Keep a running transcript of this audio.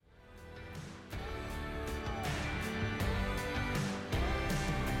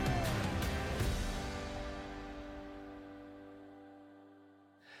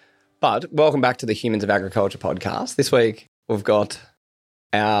But welcome back to the Humans of Agriculture podcast. This week we've got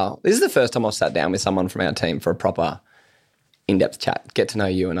this is the first time I've sat down with someone from our team for a proper in-depth chat, get to know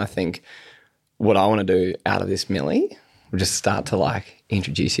you. And I think what I want to do out of this, Milly, we'll just start to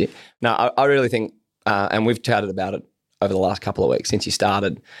introduce you. Now, I really think, and we've chatted about it over the last couple of weeks since you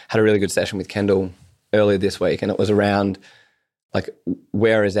started, had a really good session with Kendall earlier this week, and it was around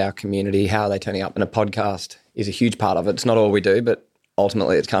where is our community, how are they turning up? And a podcast is a huge part of it. It's not all we do, but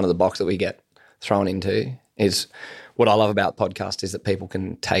ultimately it's kind of the box that we get thrown into. Is what I love about podcast is that people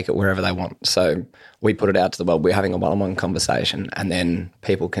can take it wherever they want. So we put it out to the world. We're having a one-on-one conversation, and then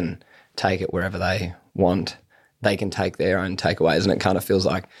people can take it wherever they want. They can take their own takeaways, and it kind of feels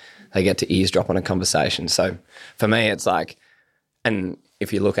like they get to eavesdrop on a conversation. So for me, it's and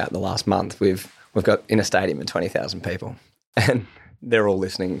if you look at the last month, we've got in a stadium of 20,000 people, and they're all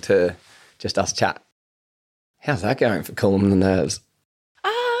listening to just us chat. How's that going for cooling the nerves?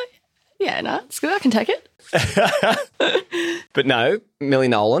 Yeah, no, it's good. I can take it. But no, Milly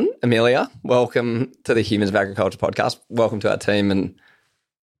Nolan, Amelia, welcome to the Humans of Agriculture podcast. Welcome to our team, and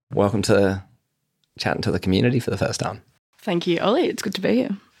welcome to chatting to the community for the first time. Thank you, Oli. It's good to be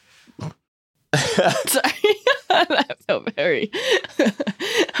here. Sorry, that felt very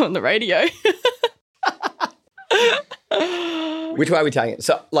on the radio. Which way are we taking it?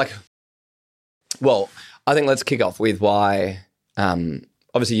 So, I think let's kick off with why.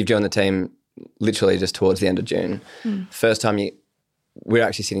 Obviously, you've joined the team literally just towards the end of June. First time we're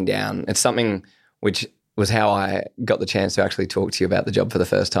actually sitting down. It's something which was how I got the chance to actually talk to you about the job for the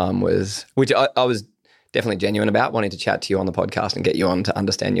first time, which I was definitely genuine about, wanting to chat to you on the podcast and get you on to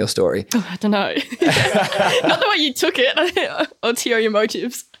understand your story. Oh, I don't know. Not the way you took it. Or to hear your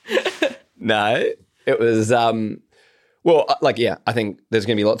motives. No, it was, I think there's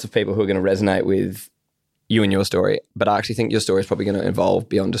going to be lots of people who are going to resonate with you and your story, but I actually think your story is probably going to evolve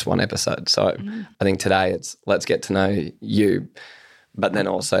beyond just one episode. So I think today it's let's get to know you, but then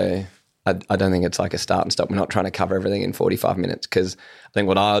also I don't think it's like a start and stop. We're not trying to cover everything in 45 minutes, because I think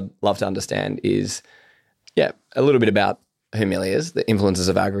what I'd love to understand is, a little bit about who Milly is, the influences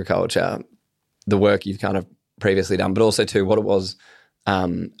of agriculture, the work you've kind of previously done, but also too what it was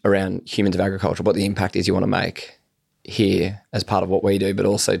around Humans of Agriculture, what the impact is you want to make here as part of what we do, but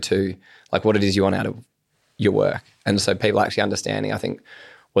also too what it is you want out of your work. And so people actually understanding, I think,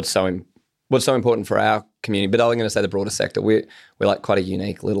 what's so important for our community, but I'm going to say the broader sector. We're quite a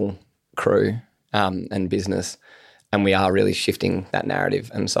unique little crew and business, and we are really shifting that narrative.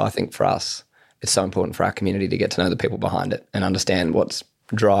 And so I think for us, it's so important for our community to get to know the people behind it and understand what's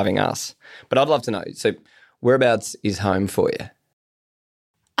driving us. But I'd love to know, so whereabouts is home for you?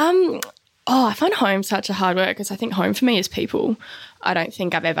 I find home such a hard word, because I think home for me is people. I don't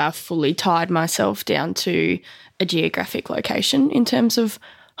think I've ever fully tied myself down to a geographic location in terms of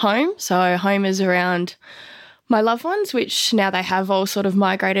home. So home is around my loved ones, which now they have all sort of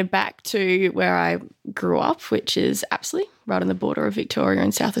migrated back to where I grew up, which is Apsley, right on the border of Victoria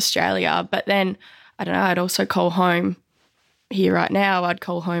and South Australia. But then, I don't know, I'd also call home here right now, I'd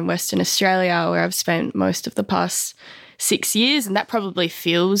call home Western Australia, where I've spent most of the past 6 years, and that probably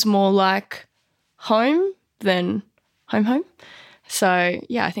feels more like home than home. So,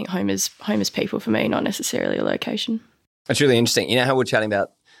 yeah, I think home is people for me, not necessarily a location. It's really interesting. You know how we're chatting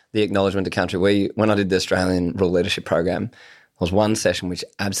about the acknowledgement of country? When I did the Australian Rural Leadership Program, there was one session which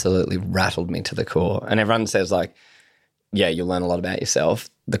absolutely rattled me to the core. And everyone says you'll learn a lot about yourself.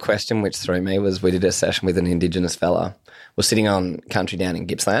 The question which threw me was, we did a session with an Indigenous fella. We're sitting on country down in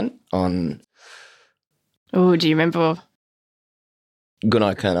Gippsland on... Oh, do you remember?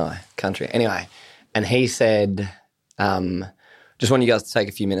 Gunai country. Anyway, and he said, just want you guys to take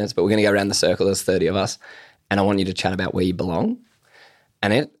a few minutes, but we're going to go around the circle. There's 30 of us, and I want you to chat about where you belong.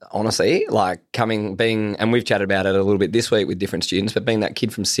 And it, honestly, and we've chatted about it a little bit this week with different students, but being that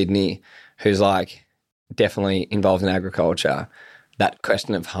kid from Sydney who's definitely involved in agriculture, that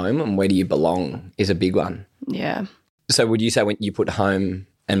question of home and where do you belong is a big one. Yeah. So would you say when you put home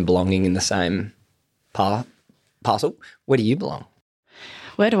and belonging in the same parcel, where do you belong?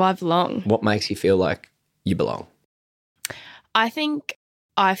 Where do I belong? What makes you feel like you belong? I think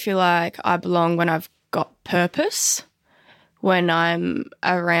I feel like I belong when I've got purpose, when I'm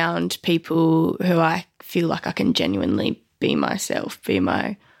around people who I feel like I can genuinely be myself, be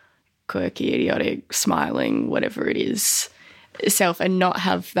my quirky, idiotic, smiling, whatever it is, self, and not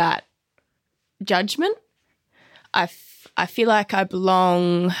have that judgment. I feel like I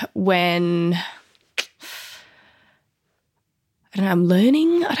belong when... I'm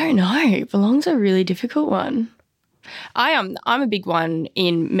learning. I don't know. Belong's a really difficult one. I'm a big one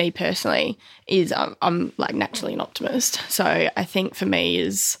in me personally. I'm naturally an optimist. So I think for me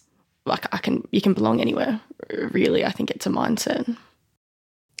is like you can belong anywhere, really. I think it's a mindset.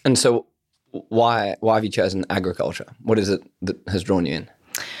 And so why have you chosen agriculture? What is it that has drawn you in?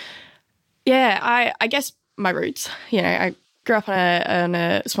 Yeah, I guess my roots. You know, I grew up on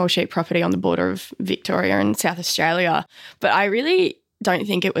a small sheep property on the border of Victoria and South Australia, but I really don't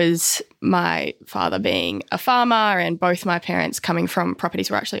think it was my father being a farmer and both my parents coming from properties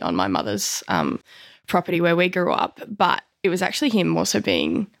were actually on my mother's property where we grew up, but it was actually him also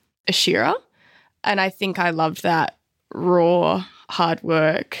being a shearer. And I think I loved that raw, hard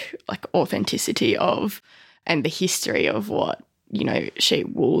work, like authenticity of and the history of what, you know, sheep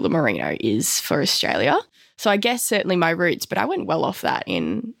wool, the merino is for Australia. So I guess certainly my roots, but I went well off that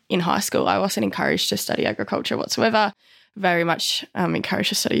in high school. I wasn't encouraged to study agriculture whatsoever. Very much encouraged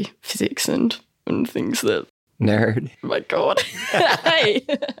to study physics and things that... Nerd. Oh my God. Hey.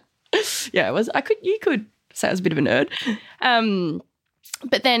 Yeah, it was. You could say I was a bit of a nerd.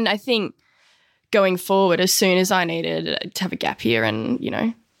 But then I think going forward, as soon as I needed to have a gap year and, you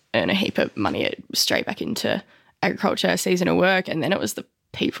know, earn a heap of money, it was straight back into agriculture, seasonal work, and then it was the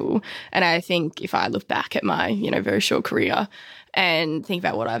people. And I think if I look back at my, you know, very short career and think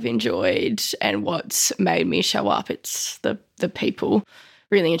about what I've enjoyed and what's made me show up, it's the people.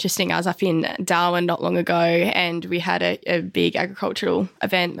 Really interesting. I was up in Darwin not long ago and we had a big agricultural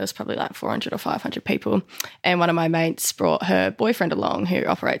event. There was probably like 400 or 500 people. And one of my mates brought her boyfriend along who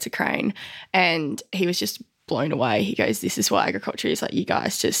operates a crane and he was just blown away. He goes, this is what agriculture is. Like, you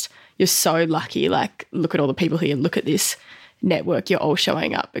guys just, you're so lucky. Like, look at all the people here. Look at this network. You're all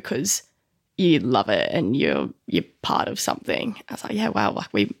showing up because you love it and you're part of something. I was like, yeah, wow.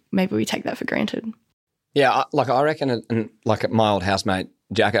 Like maybe we take that for granted. Yeah, I reckon, and like my old housemate,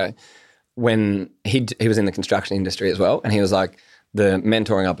 Jacko, when he was in the construction industry as well, and he was like, the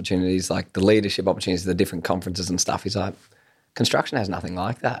mentoring opportunities, like the leadership opportunities, the different conferences and stuff, he's like, construction has nothing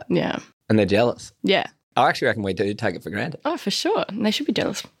like that. Yeah. And they're jealous. Yeah. I actually reckon we do take it for granted. Oh, for sure. And they should be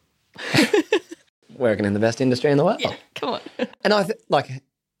jealous. Working in the best industry in the world. Yeah, come on. And I like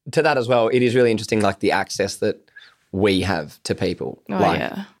to that as well, it is really interesting, like the access that we have to people,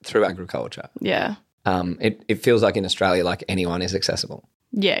 through agriculture. Yeah. It feels like in Australia, like anyone is accessible.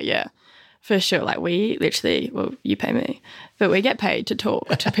 Yeah, for sure. Like we literally, well, you pay me, but we get paid to talk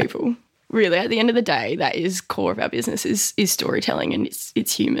to people. Really, at the end of the day, that is core of our business is storytelling and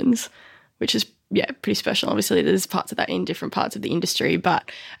it's humans, which is, pretty special. Obviously, there's parts of that in different parts of the industry, but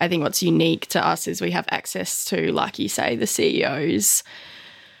I think what's unique to us is we have access to, like you say, the CEOs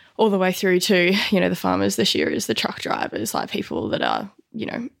all the way through to, you know, the farmers, the shearers, the truck drivers, like people that are, you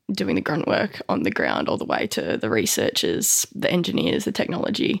know, doing the grunt work on the ground all the way to the researchers, the engineers, the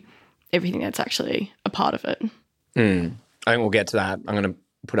technology, everything that's actually a part of it. I think we'll get to that. I'm going to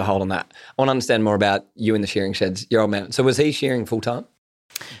put a hold on that. I want to understand more about you in the shearing sheds, your old man. So was he shearing full time?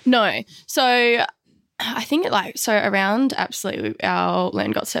 No. So I think around absolutely our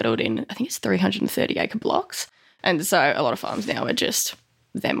land got settled in, I think it's 330 acre blocks. And so a lot of farms now are just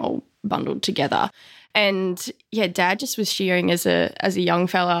them all bundled together. And Dad just was shearing as a young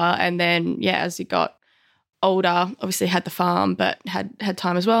fella, and then as he got older, obviously had the farm, but had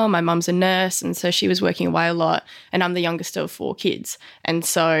time as well. My mum's a nurse, and so she was working away a lot. And I'm the youngest of 4 kids, and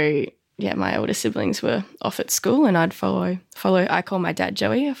so my older siblings were off at school, and I'd follow. I call my dad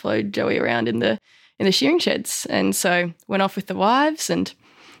Joey. I followed Joey around in the shearing sheds, and so went off with the wives and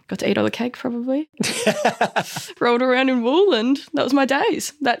got to eat all the cake probably. Rolled around in wool and that was my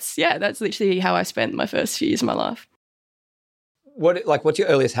days. That's literally how I spent my first few years of my life. What's your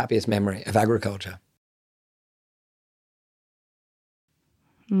earliest, happiest memory of agriculture?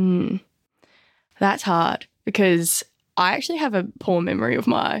 That's hard because I actually have a poor memory of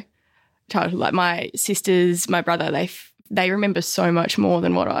my childhood. Like my sisters, my brother, they remember so much more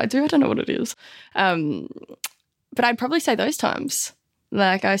than what I do. I don't know what it is. But I'd probably say those times.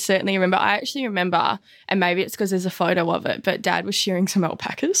 Like I certainly remember. I actually remember, and maybe it's because there's a photo of it, but Dad was shearing some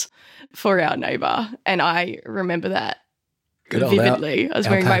alpacas for our neighbour, and I remember that vividly. I was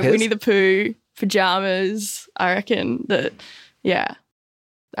wearing my Winnie the Pooh pyjamas. I reckon that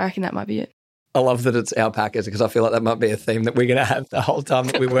might be it. I love that it's alpacas because I feel like that might be a theme that we're going to have the whole time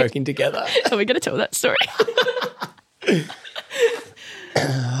that we're working together. Are we going to tell that story? I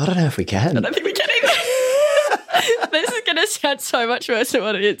don't know if we can. I don't think we can either. This is going to sound so much worse than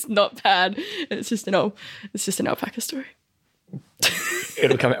what it is. It's not bad. It's just an alpaca story.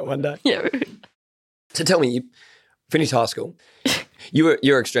 It'll come out one day. Yeah. So tell me, you finished high school.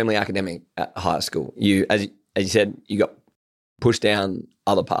 You're extremely academic at high school. You, as you said, you got pushed down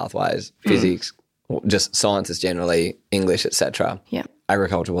other pathways, physics, just sciences generally, English, etc. Yeah.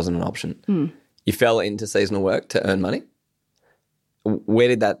 Agriculture wasn't an option. You fell into seasonal work to earn money. Where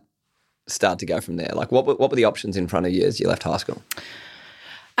did that start to go from there? Like what were the options in front of you as you left high school?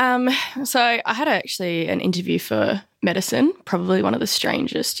 So I had actually an interview for medicine, probably one of the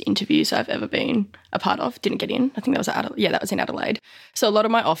strangest interviews I've ever been a part of. Didn't get in. I think that was that was in Adelaide. So a lot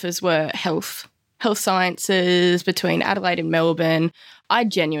of my offers were health sciences between Adelaide and Melbourne. I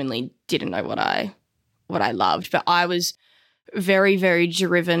genuinely didn't know what I loved, but I was very, very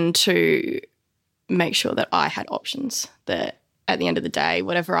driven to make sure that I had options, that at the end of the day,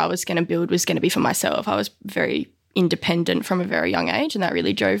 whatever I was going to build was going to be for myself. I was very independent from a very young age, and that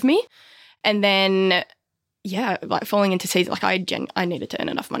really drove me. And then, like falling into season, like I needed to earn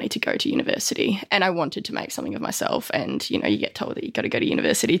enough money to go to university, and I wanted to make something of myself. And, you get told that you got to go to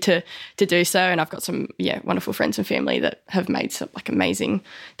university to do so. And I've got some, wonderful friends and family that have made some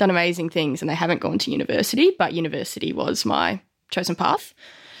done amazing things, and they haven't gone to university, but university was my chosen path.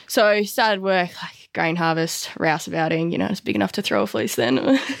 So I started work like grain harvest, rouseabouting, it's big enough to throw a fleece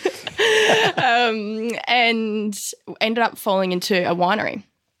then. And ended up falling into a winery,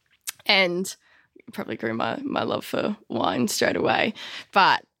 and probably grew my love for wine straight away.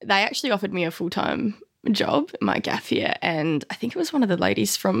 But they actually offered me a full-time job in my gap year, and I think it was one of the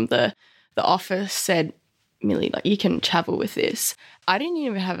ladies from the office said, Milly, like, you can travel with this. I didn't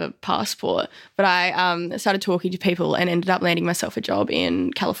even have a passport, but I started talking to people and ended up landing myself a job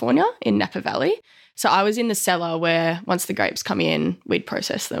in California, in Napa Valley. So I was in the cellar where once the grapes come in, we'd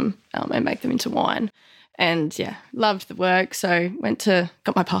process them and make them into wine. And, loved the work. So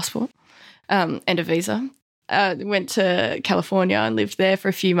got my passport and a visa. Went to California and lived there for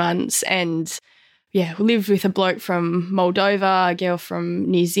a few months, and lived with a bloke from Moldova, a girl from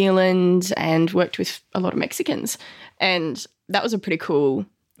New Zealand, and worked with a lot of Mexicans. And that was a pretty cool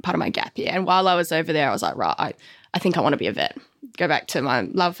part of my gap year. And while I was over there, I was like, right, I think I want to be a vet. Go back to my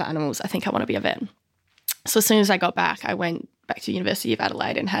love for animals. I think I want to be a vet. So as soon as I got back, I went back to the University of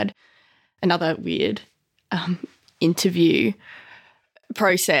Adelaide and had another weird interview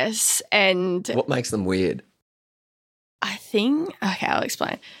process. And what makes them weird? I'll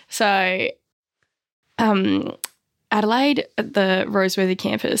explain. So Adelaide, at the Roseworthy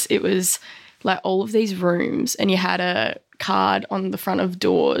campus, it was like all of these rooms, and you had a card on the front of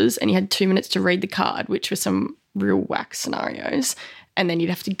doors, and you had 2 minutes to read the card, which were some real whack scenarios. And then you'd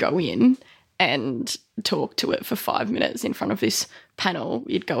have to go in and talk to it for 5 minutes in front of this panel.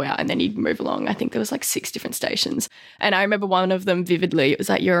 You'd go out and then you'd move along. I think there was like 6 different stations. And I remember one of them vividly. It was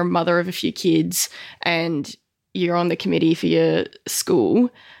like, you're a mother of a few kids and you're on the committee for your school,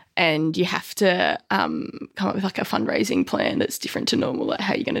 and you have to come up with like a fundraising plan that's different to normal, like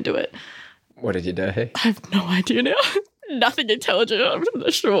how you're going to do it. What did you do? I have no idea now. Nothing intelligent,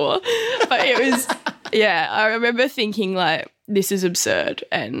 I'm sure. But it was, I remember thinking like, this is absurd.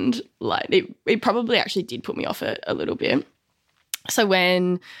 And like, it probably actually did put me off it a little bit. So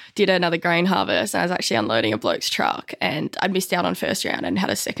did another grain harvest, and I was actually unloading a bloke's truck, and I'd missed out on first round and had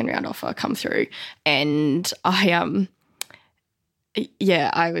a second round offer come through. And I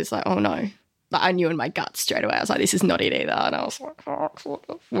was like, oh no. Like, I knew in my gut straight away. I was like, this is not it either. And I was like, oh,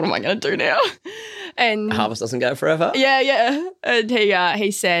 what am I going to do now? And harvest doesn't go forever. Yeah. And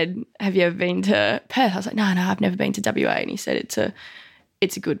he said, have you ever been to Perth? I was like, no, I've never been to WA. And he said,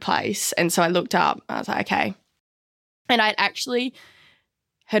 it's a good place. And so I looked up. I was like, okay. And I actually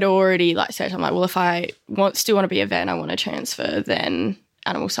had already said, I'm like, well, if I still want to be a vet and I want to transfer, then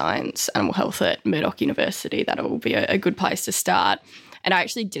animal science, animal health at Murdoch University, that will be a good place to start. And I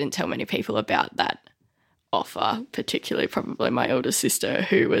actually didn't tell many people about that offer, particularly probably my elder sister,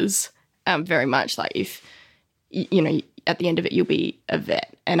 who was very much like, if, at the end of it, you'll be a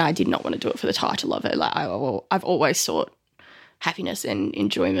vet. And I did not want to do it for the title of it. Like, I've always sought happiness and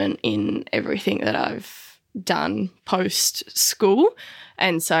enjoyment in everything that I've done post-school.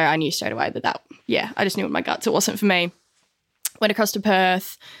 And so I knew straight away that I just knew in my guts it wasn't for me. Went across to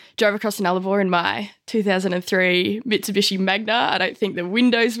Perth, drove across to Nullarbor in my 2003 Mitsubishi Magna. I don't think the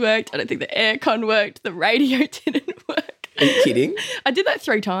windows worked. I don't think the aircon worked. The radio didn't work. Are you kidding? I did that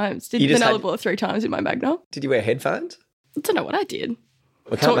 3 times. Did the Nullarbor 3 times in my Magna. Did you wear headphones? I don't know what I did.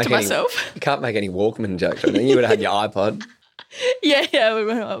 Talk to myself. You can't make any Walkman jokes. I think you would have had your iPod. Yeah, we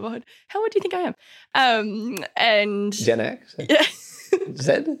went on iPod. How old do you think I am? And Gen X? Yeah.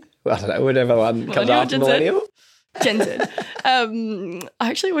 Z? Well, I don't know. Whatever one comes after millennial. Gen Z. I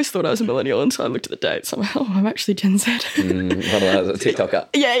actually always thought I was a millennial, and so I looked at the dates. I'm like, oh, I'm actually Gen Z. One of those, a TikToker.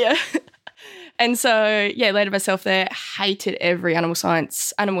 Yeah. And so, landed myself there, hated every animal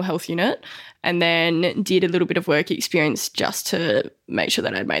science, animal health unit, and then did a little bit of work experience just to make sure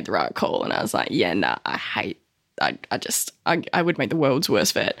that I'd made the right call. And I was like, I would make the world's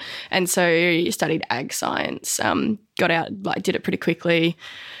worst vet. And so studied ag science, got out, did it pretty quickly.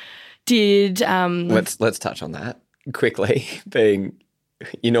 Did let's touch on that quickly. Being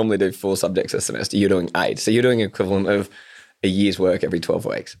you normally do 4 subjects a semester, you're doing 8, so you're doing equivalent of a year's work every 12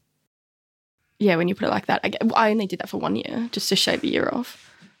 weeks. Yeah, when you put it like that, I only did that for 1 year just to shave a year off.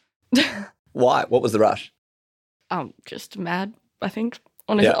 Why? What was the rush? Just mad, I think.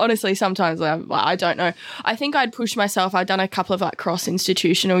 Honestly, sometimes I don't know. I think I'd pushed myself. I'd done a couple of like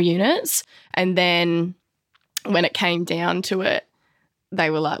cross-institutional units, and then when it came down to it, they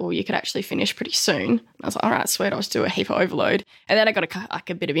were like, well, you could actually finish pretty soon. And I was like, all right, sweet, I'll just do a heap of overload. And then I got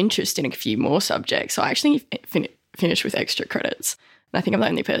a bit of interest in a few more subjects. So I actually finished with extra credits. And I think I'm the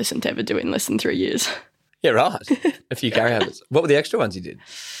only person to ever do it in less than 3 years. Yeah, right. A few carryovers. What were the extra ones you did?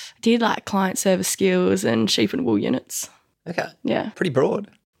 I did like client service skills and sheep and wool units. Okay. Yeah. Pretty broad.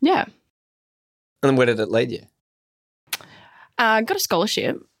 Yeah. And then where did it lead you? I got a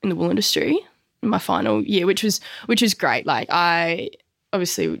scholarship in the wool industry in my final year, which was great. Like I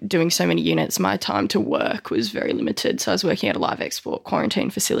obviously doing so many units, my time to work was very limited. So I was working at a live export quarantine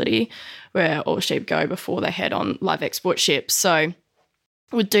facility where all sheep go before they head on live export ships. So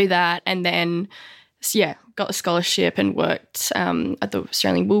would do that and then, got the scholarship and worked at the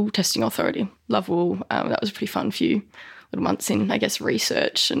Australian Wool Testing Authority. Love wool. That was a pretty fun few little months in, I guess,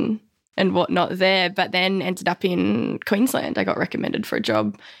 research and whatnot there, but then ended up in Queensland. I got recommended for a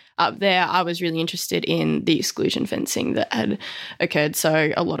job up there. I was really interested in the exclusion fencing that had occurred.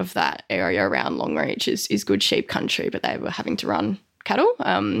 So a lot of that area around Longreach is good sheep country, but they were having to run cattle.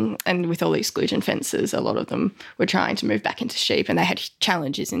 And with all the exclusion fences, a lot of them were trying to move back into sheep, and they had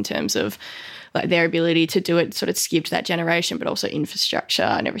challenges in terms of like their ability to do it, sort of skipped that generation, but also infrastructure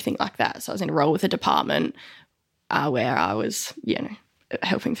and everything like that. So I was in a role with a department where I was,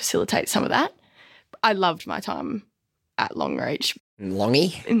 helping facilitate some of that. I loved my time at Longreach. In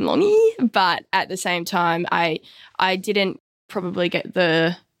Longy? But at the same time, I didn't probably get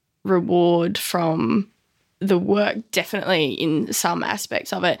the reward from the work, definitely in some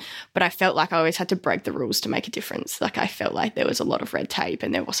aspects of it, but I felt like I always had to break the rules to make a difference. Like I felt like there was a lot of red tape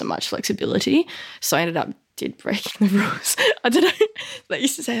and there wasn't much flexibility. So I ended up breaking the rules. I don't know. They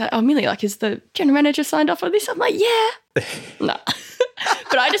used to say, like, oh, Milly, like, is the general manager signed off on this? I'm like, yeah. No.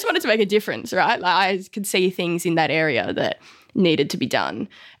 But I just wanted to make a difference, right? Like I could see things in that area that needed to be done.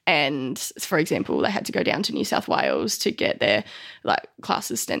 And for example, they had to go down to New South Wales to get their like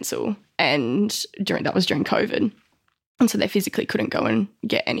classes stencil, and that was during COVID. And so they physically couldn't go and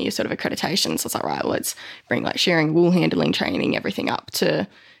get any sort of accreditation. So it's like, right, well, let's bring like shearing, wool handling, training, everything up to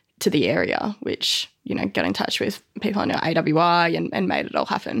the area, which, got in touch with people I know at AWI and made it all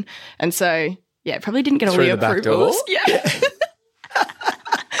happen. And so, yeah, probably didn't get all the approvals. Yeah.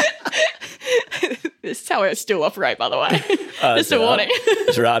 This is how I still operate, by the way. Just a warning.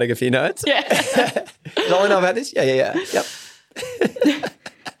 Just writing a few notes. Yeah. Does Ollie know about this? Yeah. Yep.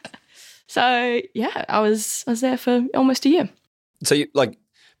 So, yeah, I was there for almost a year. So you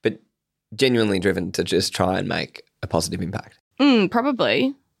but genuinely driven to just try and make a positive impact?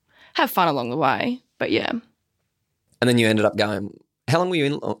 Probably. Have fun along the way, but yeah. And then you ended up going, how long were you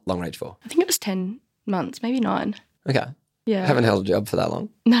in Longreach for? I think it was 10 months, maybe 9. Okay. Yeah. Haven't held a job for that long?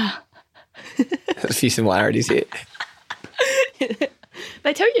 Nah. There's a few similarities here.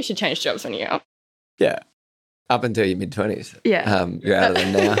 They tell you should change jobs when you're young. Yeah. Up until your mid-20s. Yeah. You're out of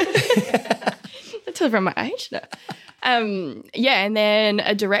them now. Until around my age. No. And then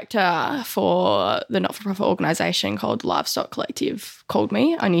a director for the not-for-profit organisation called Livestock Collective called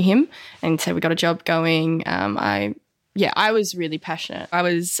me. I knew him and said, we got a job going. I was really passionate. I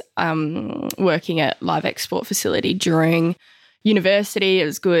was working at Live Export facility during university. It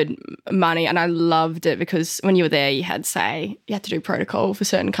was good money and I loved it because when you were there you had to do protocol for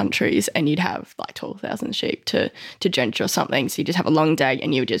certain countries and you'd have like 12,000 sheep to drench or something. So you just have a long day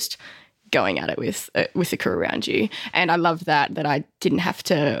and you were just going at it with the crew around you. And I loved that I didn't have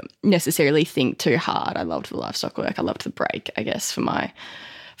to necessarily think too hard. I loved the livestock work. I loved the break, I guess, for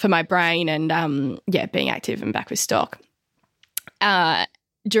my brain and being active and back with stock.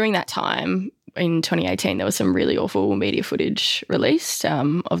 During that time, in 2018, there was some really awful media footage released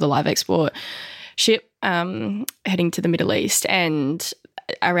of the live export ship heading to the Middle East. And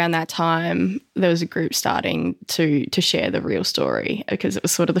around that time, there was a group starting to share the real story because it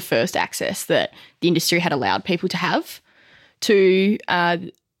was sort of the first access that the industry had allowed people to have to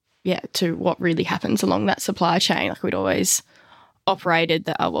what really happens along that supply chain. Like we'd always operated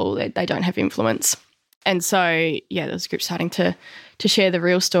that, they don't have influence. And so, there was a group starting to share the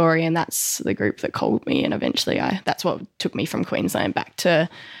real story, and that's the group that called me. And eventually, that's what took me from Queensland back to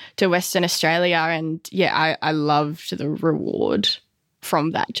Western Australia. And I loved the reward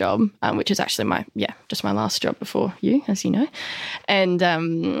from that job, which is actually just my last job before you, as you know.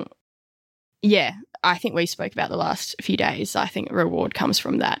 And yeah, I think we spoke about the last few days. I think reward comes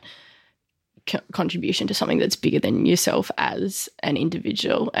from that contribution to something that's bigger than yourself as an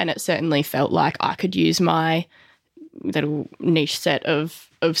individual. And it certainly felt like I could use my little niche set of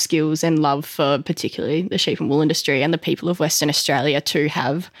skills and love for particularly the sheep and wool industry and the people of Western Australia to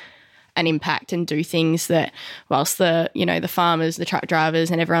have an impact and do things that, whilst the farmers, the truck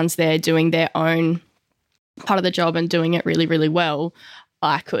drivers and everyone's there doing their own part of the job and doing it really, really well,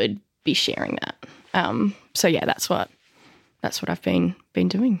 I could be sharing that. So yeah, that's what I've been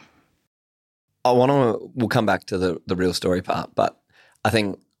doing. We'll come back to the real story part, but I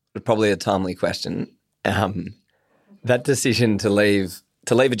think probably a timely question. That decision to leave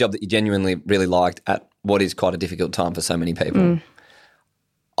a job that you genuinely really liked at what is quite a difficult time for so many people.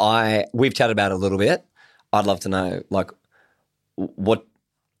 We've chatted about it a little bit. I'd love to know, like, what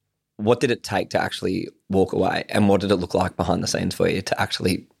did it take to actually walk away, and what did it look like behind the scenes for you to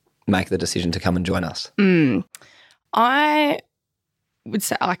actually make the decision to come and join us? I would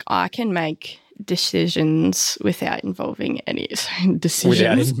say, like, I can make decisions without involving any decisions.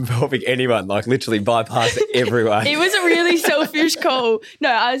 Without involving anyone, like literally bypass everyone. It was a really selfish call. No,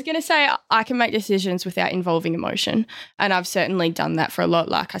 I was going to say I can make decisions without involving emotion, and I've certainly done that for a lot.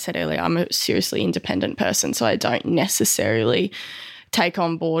 Like I said earlier, I'm a seriously independent person, so I don't necessarily take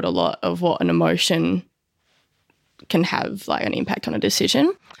on board a lot of what an emotion can have, like, an impact on a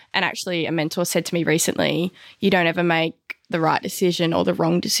decision. And actually a mentor said to me recently, you don't ever make the right decision or the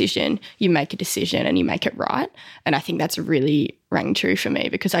wrong decision. You make a decision and you make it right. And I think that's really rang true for me,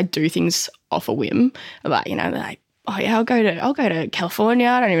 because I do things off a whim. Like, oh yeah, I'll go to California.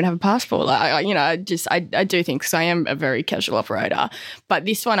 I don't even have a passport. Like, I do things because I am a very casual operator. But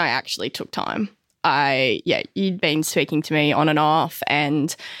this one I actually took time. You'd been speaking to me on and off,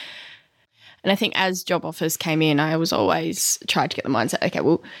 and I think as job offers came in, I was always tried to get the mindset, okay,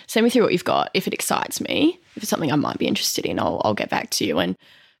 well, send me through what you've got. If it excites me, if it's something I might be interested in, I'll get back to you. And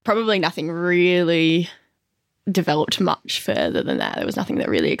probably nothing really developed much further than that. There was nothing that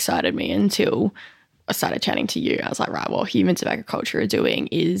really excited me until I started chatting to you. I was like, right, what Humans of Agriculture are doing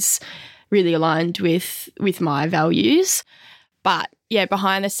is really aligned with my values. But yeah,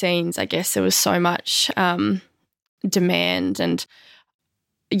 behind the scenes, I guess there was so much demand and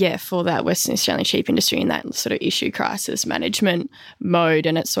for that Western Australian sheep industry in that sort of issue crisis management mode,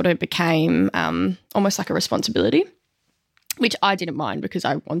 and it sort of became almost like a responsibility, which I didn't mind because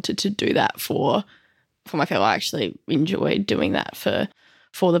I wanted to do that for my fellow. I actually enjoyed doing that for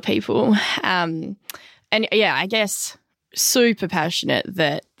the people. And yeah, I guess super passionate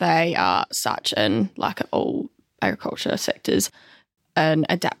that they are such like all agriculture sectors, an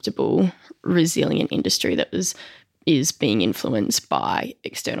adaptable, resilient industry that is being influenced by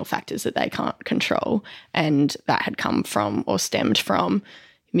external factors that they can't control, and that had come from or stemmed from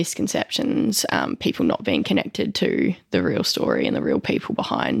misconceptions, people not being connected to the real story and the real people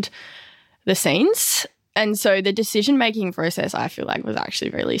behind the scenes. And so the decision-making process, I feel like, was actually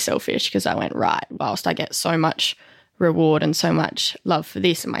really selfish, because I went, right, whilst I get so much reward and so much love for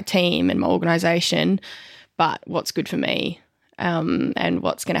this and my team and my organisation, but what's good for me and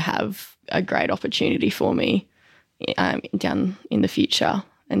what's going to have a great opportunity for me down in the future.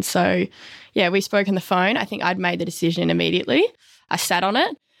 And so, yeah, we spoke on the phone. I think I'd made the decision immediately. I sat on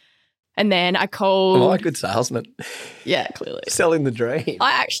it, and then I called. Oh, a good salesman. Yeah, clearly. Selling the dream.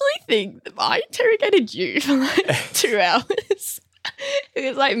 I actually think I interrogated you for like 2 hours. It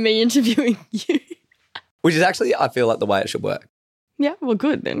was like me interviewing you. Which is actually, I feel like, the way it should work. Yeah, well,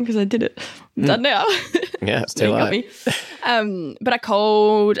 good then, because I did it. Done now. Yeah, it's too late. But I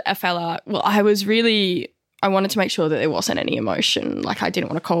called a fella. Well, I wanted to make sure that there wasn't any emotion. Like, I didn't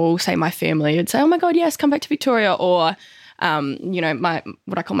want to call, say, my family and say, oh my God, yes, come back to Victoria, or,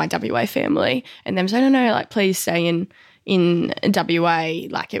 what I call my WA family, and them say, no, like, please stay in WA.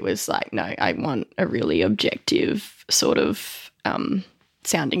 Like, it was like, no, I want a really objective sort of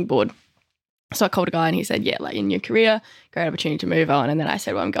sounding board. So I called a guy and he said, yeah, like, in your career, great opportunity to move on. And then I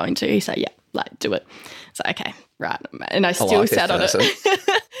said, well, I'm going to. He said, yeah, like, do it. So, okay, right. And I still sat on it.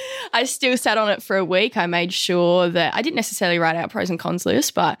 I still sat on it for a week. I made sure that I didn't necessarily write out pros and cons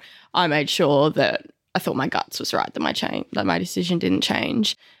list, but I made sure that I thought my guts was right, that my decision didn't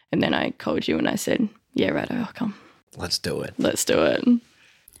change. And then I called you and I said, yeah, right, I'll come. Let's do it. Let's do it.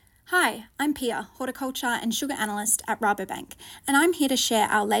 Hi, I'm Pia, horticulture and sugar analyst at Rabobank, and I'm here to share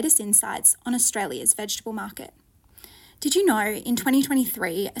our latest insights on Australia's vegetable market. Did you know in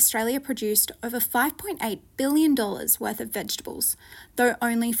 2023, Australia produced over $5.8 billion worth of vegetables, though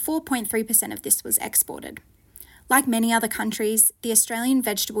only 4.3% of this was exported? Like many other countries, the Australian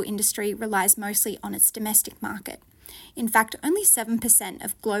vegetable industry relies mostly on its domestic market, In fact, only 7%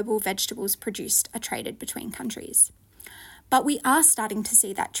 of global vegetables produced are traded between countries. But we are starting to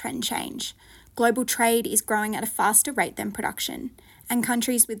see that trend change. Global trade is growing at a faster rate than production, and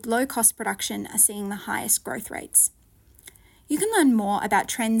countries with low-cost production are seeing the highest growth rates. You can learn more about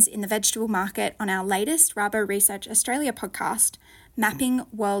trends in the vegetable market on our latest Rabo Research Australia podcast, Mapping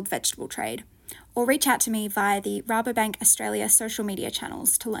World Vegetable Trade, or reach out to me via the Rabobank Australia social media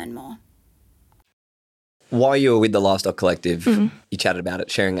channels to learn more. While you were with the Livestock Collective, you chatted about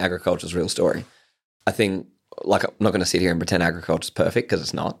it, sharing agriculture's real story. I think, like, I'm not going to sit here and pretend agriculture's perfect, because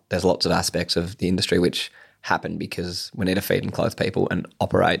it's not. There's lots of aspects of the industry which happen because we need to feed and clothe people and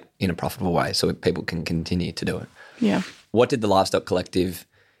operate in a profitable way so people can continue to do it. Yeah. What did the Livestock Collective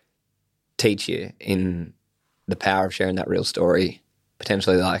teach you in the power of sharing that real story,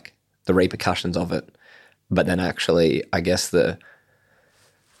 potentially like the repercussions of it, but then actually, I guess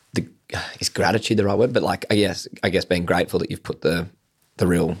is gratitude the right word? But like, I guess being grateful that you've put the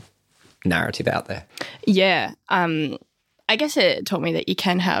real narrative out there. Yeah. I guess it taught me that you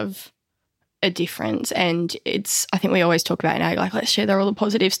can have a difference, and I think we always talk about now, like, let's share all the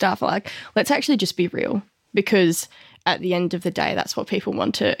positive stuff. Like, let's actually just be real, because at the end of the day, that's what people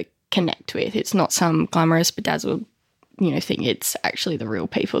want to connect with. It's not some glamorous, bedazzled, thing. It's actually the real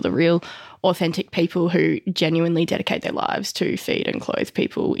people, the real authentic people who genuinely dedicate their lives to feed and clothe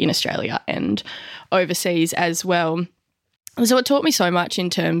people in Australia and overseas as well. So it taught me so much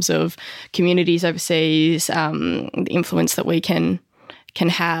in terms of communities overseas, the influence that we can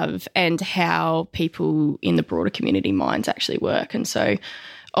have, and how people in the broader community minds actually work. And so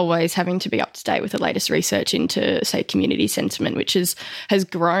always having to be up to date with the latest research into, say, community sentiment, which has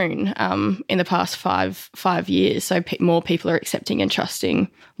grown in the past five years. So more people are accepting and trusting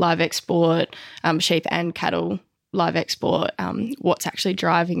live export, sheep and cattle live export, what's actually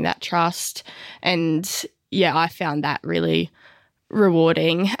driving that trust. And, yeah, I found that really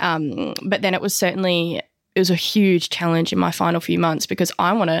rewarding. But then it was a huge challenge in my final few months, because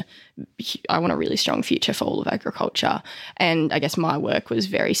I want a really strong future for all of agriculture. And I guess my work was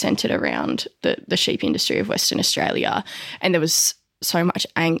very centred around the sheep industry of Western Australia. And there was so much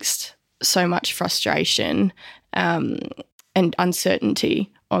angst, so much frustration and uncertainty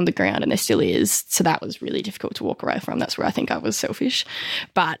on the ground, and there still is. So that was really difficult to walk away from. That's where I think I was selfish.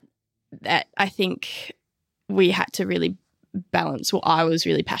 But I think we had to really balance, well, I was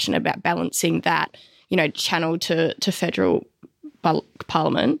really passionate about balancing that, channel to federal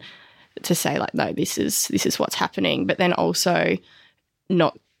parliament to say, like, no, this is what's happening, but then also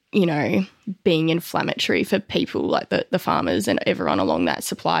not, being inflammatory for people like the farmers and everyone along that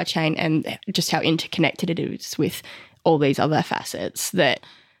supply chain, and just how interconnected it is with all these other facets, that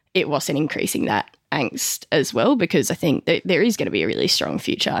it wasn't increasing that angst as well, because I think that there is going to be a really strong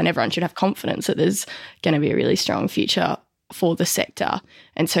future, and everyone should have confidence that there's going to be a really strong future for the sector.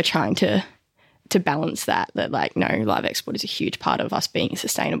 And so trying to balance that, like, no, live export is a huge part of us being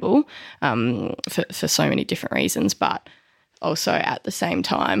sustainable for so many different reasons, but also at the same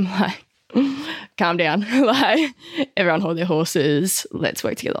time, like, calm down, like, everyone hold their horses, let's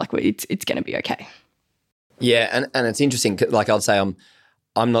work together, like, it's going to be okay. Yeah, and it's interesting, like, I'd say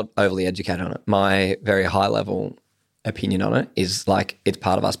I'm not overly educated on it. My very high level opinion on it is, like, it's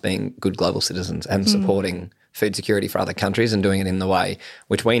part of us being good global citizens and supporting food security for other countries and doing it in the way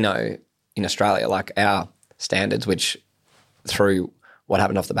which we know in Australia, like our standards, which through what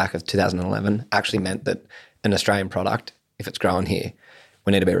happened off the back of 2011 actually meant that an Australian product, if it's grown here,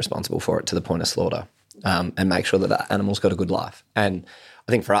 we need to be responsible for it to the point of slaughter and make sure that that animal's got a good life. And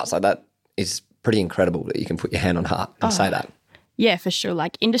I think for us, like, that is pretty incredible that you can put your hand on heart and say that. Yeah, for sure.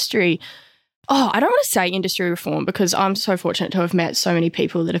 Like, industry, I don't want to say industry reform, because I'm so fortunate to have met so many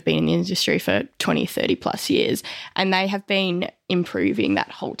people that have been in the industry for 20, 30 plus years, and they have been improving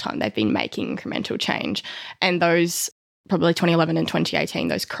that whole time. They've been making incremental change. And those, probably 2011 and 2018,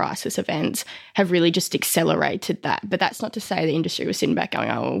 those crisis events have really just accelerated that. But that's not to say the industry was sitting back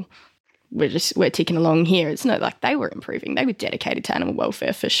going, oh, we're ticking along here. It's not like they were improving. They were dedicated to animal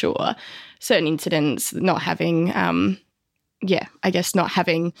welfare for sure. Certain incidents not having, not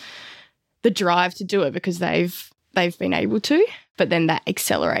having the drive to do it because they've been able to. But then that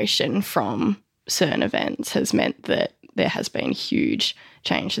acceleration from certain events has meant that there has been huge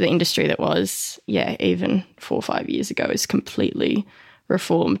change. The industry that was, even 4 or 5 years ago is completely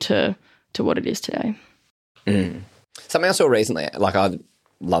reformed to what it is today. Something I saw recently, like, I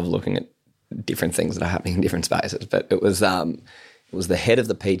love looking at different things that are happening in different spaces, but it was the head of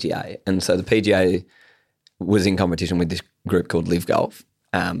the PGA. And so the PGA was in competition with this group called Live Golf,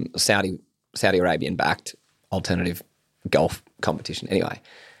 Saudi Arabian-backed alternative golf competition anyway.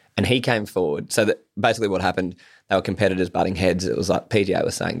 And he came forward. So that basically what happened, they were competitors butting heads. It was like PGA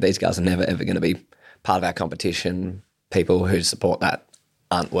was saying, these guys are never, ever going to be part of our competition. People who support that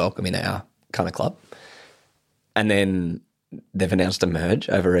aren't welcome in our kind of club. And then they've announced a merge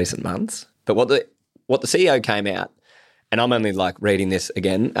over recent months. But what the CEO came out, and I'm only like reading this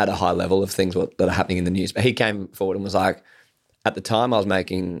again at a high level of things that are happening in the news, but he came forward and was like, at the time I was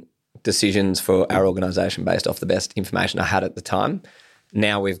making decisions for our organisation based off the best information I had at the time.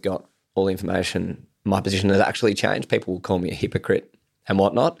 Now we've got all the information. My position has actually changed. People will call me a hypocrite and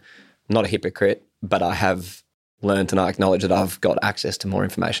whatnot. I'm not a hypocrite, but I have learned and I acknowledge that I've got access to more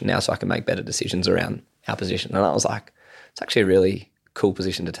information now so I can make better decisions around our position. And I was like, it's actually a really cool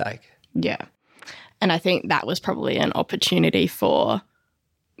position to take. Yeah. And I think that was probably an opportunity for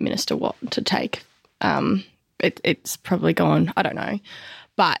Minister Watt to take. It's probably gone, I don't know.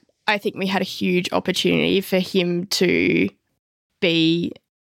 But I think we had a huge opportunity for him to be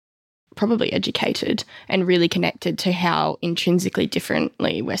probably educated and really connected to how intrinsically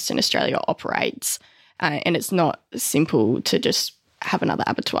differently Western Australia operates. And it's not simple to just have another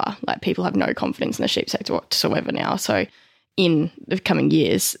abattoir. Like, people have no confidence in the sheep sector whatsoever now. So in the coming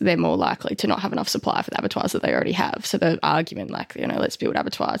years, they're more likely to not have enough supply for the abattoirs that they already have. So the argument, like, let's build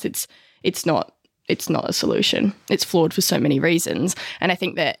abattoirs, it's not a solution. It's flawed for so many reasons. And I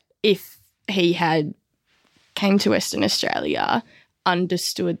think that if he had came to Western Australia,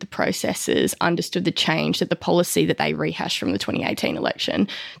 understood the processes, understood the change, that the policy that they rehashed from the 2018 election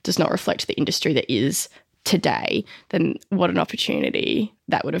does not reflect the industry that is today, then what an opportunity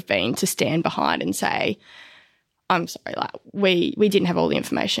that would have been to stand behind and say, I'm sorry, like, we didn't have all the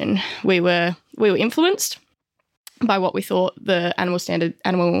information. We were influenced by what we thought the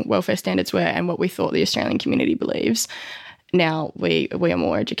animal welfare standards were and what we thought the Australian community believes. Now we are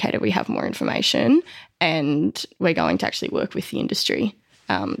more educated, we have more information, and we're going to actually work with the industry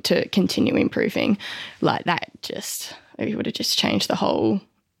to continue improving. Like, that it would have just changed the whole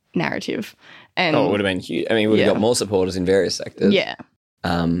narrative. And it would have been huge. I mean, we would have got more supporters in various sectors. Yeah. It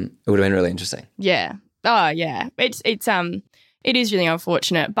would have been really interesting. Yeah. Oh, yeah. It is really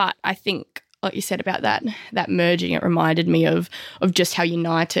unfortunate, but I think, like you said about that merging, it reminded me of just how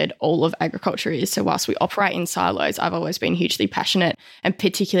united all of agriculture is. So whilst we operate in silos, I've always been hugely passionate, and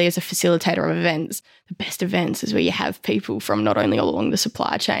particularly as a facilitator of events, the best events is where you have people from not only all along the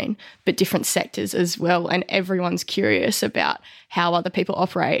supply chain, but different sectors as well. And everyone's curious about how other people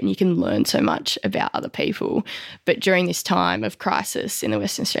operate, and you can learn so much about other people. But during this time of crisis in the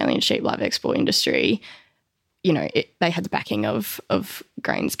Western Australian sheep live export industry, they had the backing of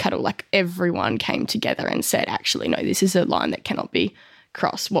grains cattle. Like, everyone came together and said, actually, no, this is a line that cannot be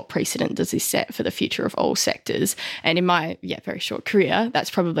crossed. What precedent does this set for the future of all sectors? And in my very short career,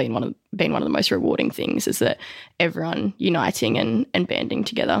 that's probably been one of the most rewarding things, is that everyone uniting and banding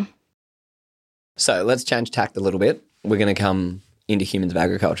together. So let's change tact a little bit. We're going to come into humans of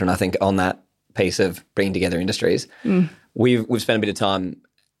agriculture, and I think on that piece of bringing together industries, we've spent a bit of time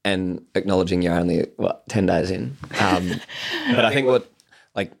and acknowledging you're only 10 days in, but I think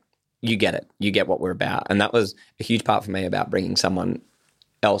you get it. You get what we're about, and that was a huge part for me about bringing someone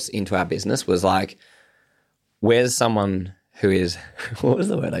else into our business. Was like, where's someone who is, what was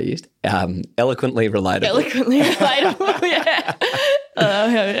the word I used? Eloquently relatable. Eloquently relatable.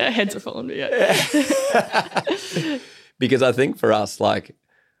 Yeah. Heads are falling. Yeah. Because I think for us, like,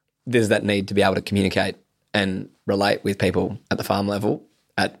 there's that need to be able to communicate and relate with people at the farm level,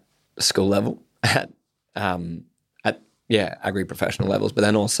 at school level, at agri-professional levels, but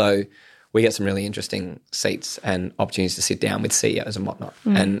then also we get some really interesting seats and opportunities to sit down with CEOs and whatnot,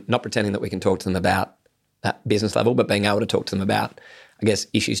 and not pretending that we can talk to them about that business level, but being able to talk to them about, I guess,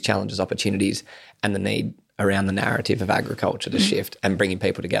 issues, challenges, opportunities, and the need around the narrative of agriculture to shift and bringing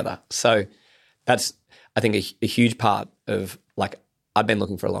people together. So that's, I think, a huge part of, like, I've been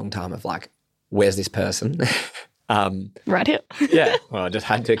looking for a long time of, like, where's this person? Right here. Yeah. Well, I just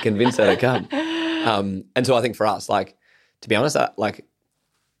had to convince her to come. And so I think for us, like, to be honest, like,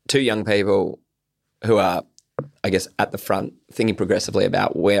 two young people who are, I guess, at the front thinking progressively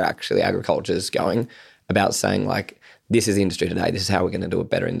about where actually agriculture is going, about saying, like, this is the industry today, this is how we're going to do it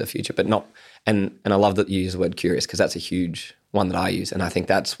better in the future, but not, and I love that you use the word curious, because that's a huge one that I use. And I think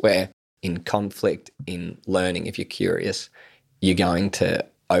that's where, in conflict, in learning, if you're curious, you're going to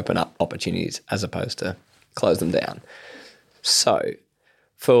open up opportunities as opposed to close them down. So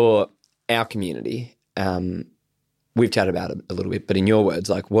for our community, we've chatted about it a little bit, but in your words,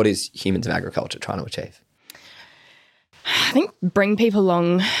 like, what is Humans of Agriculture trying to achieve? I think bring people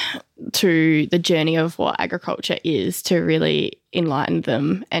along to the journey of what agriculture is, to really enlighten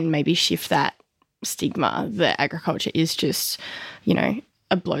them and maybe shift that stigma that agriculture is just,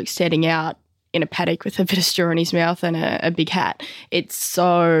 a bloke standing out in a paddock with a bit of straw in his mouth and a big hat. It's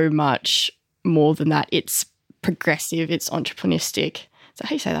so much more than that. It's progressive. It's entrepreneuristic. Is that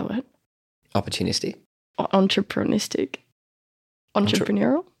how you say that word? Opportunistic. Entrepreneuristic.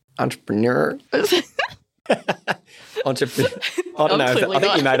 Entrepreneurial. Entrepreneur. Entrepreneur. I don't know. I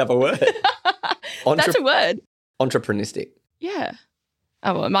think you made up a word. That's a word. Entrepreneuristic. Yeah.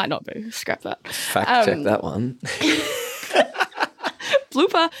 Oh, well, it might not be. Scrap that. Fact check that one.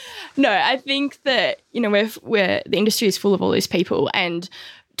 Blooper. No, I think that, you know, where the industry is full of all these people, and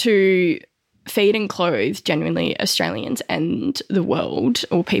to feed and clothe genuinely Australians and the world,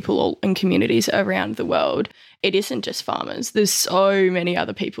 or people and communities around the world, it isn't just farmers. There's so many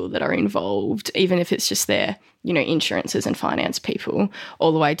other people that are involved, even if it's just their, you know, insurances and finance people,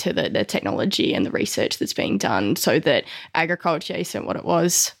 all the way to the technology and the research that's being done, so that agriculture isn't what it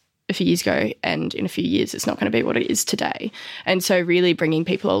was a few years ago, and in a few years it's not going to be what it is today. And so really bringing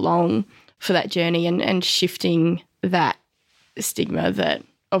people along for that journey and shifting that stigma that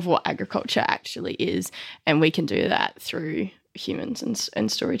of what agriculture actually is, and we can do that through humans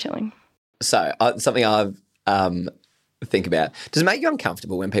and storytelling. So something I think about, does it make you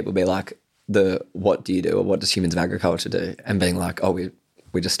uncomfortable when people be like, what do you do, or what does Humans of Agriculture do, and being like, oh,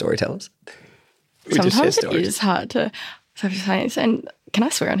 we're just storytellers? Sometimes it is hard to say. And can I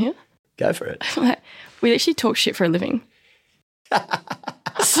swear on here? Go for it. We actually talk shit for a living. But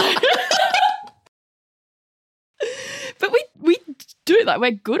we do, like,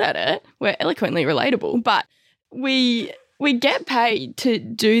 we're good at it. We're eloquently relatable, but we get paid to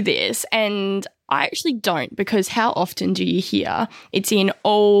do this, and I actually don't, because how often do you hear it's in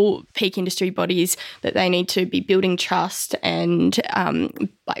all peak industry bodies that they need to be building trust and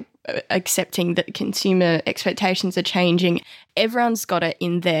like accepting that consumer expectations are changing. Everyone's got it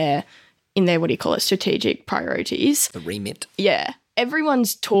in their what do you call it, strategic priorities. The remit. Yeah.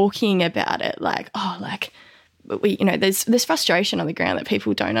 Everyone's talking about it like, oh, like, but we, you know, there's frustration on the ground that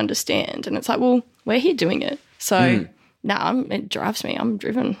people don't understand. And it's like, well, we're here doing it. So it drives me. I'm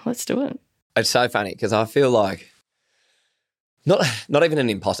driven. Let's do it. It's so funny because I feel like not even an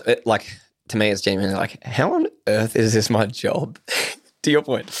imposter. Like, to me, it's genuinely like, how on earth is this my job? To your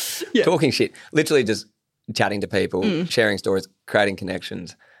point, talking shit, literally just chatting to people, sharing stories, creating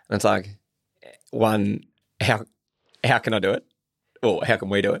connections. And it's like, one, how can I do it? Or how can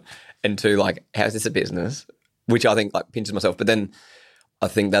we do it? And two, like, how is this a business? Which I think, like, pinches myself. But then I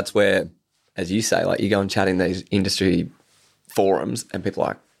think that's where, as you say, like, you go and chat in these industry forums and people are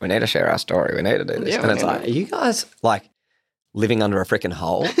like, we need to share our story. We need to do this. And it's like, are you guys, like, living under a freaking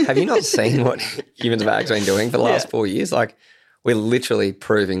hole? Have you not seen what Humans of Ag's been doing for the last 4 years? Like, we're literally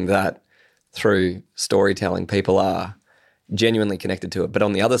proving that through storytelling, people are genuinely connected to it. But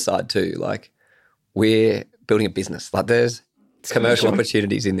on the other side too, like, we're building a business. Like, there's commercial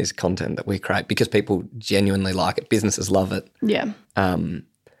opportunities in this content that we create because people genuinely like it. Businesses love it. Yeah. And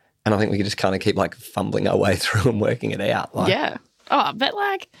I think we can just kind of keep, like, fumbling our way through and working it out. Like, yeah. Oh, but,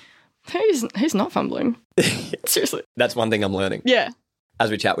 like, who's not fumbling? Seriously. That's one thing I'm learning. Yeah.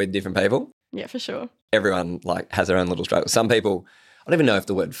 As we chat with different people. Yeah, for sure. Everyone, like, has their own little struggle. Some people, I don't even know if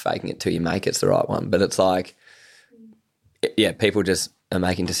the word faking it till you make it's the right one, but it's like, yeah, people just are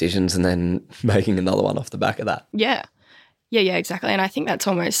making decisions and then making another one off the back of that. Yeah. Yeah, exactly. And I think that's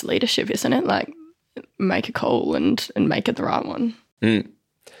almost leadership, isn't it? Like, make a call and make it the right one.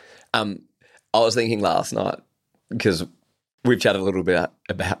 I was thinking last night, because we've chatted a little bit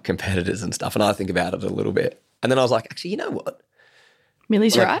about competitors and stuff, and I think about it a little bit. And then I was like, actually, you know what?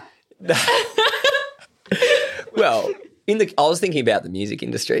 Milly's right. Well, I was thinking about the music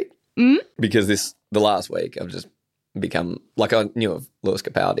industry because the last week I've just become, like, I knew of Lewis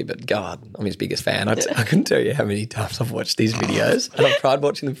Capaldi, but God, I'm his biggest fan. I couldn't tell you how many times I've watched these videos, and I've tried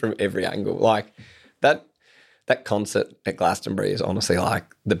watching them from every angle. Like, that concert at Glastonbury is honestly,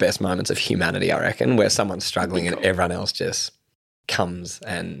 like, the best moments of humanity, I reckon, where someone's struggling and everyone else just comes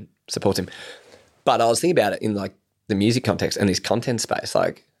and supports him. But I was thinking about it in, like, the music context and this content space.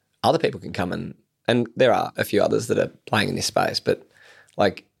 Like, other people can come and there are a few others that are playing in this space, but,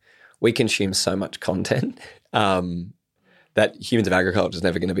 like, we consume so much content that Humans of Agriculture is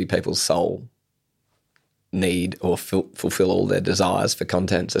never going to be people's sole need or fulfill all their desires for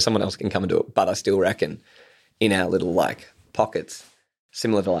content. So someone else can come and do it. But I still reckon in our little, like, pockets,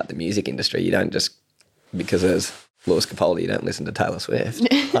 similar to, like, the music industry, you don't just, because there's Lewis Capaldi, you don't listen to Taylor Swift.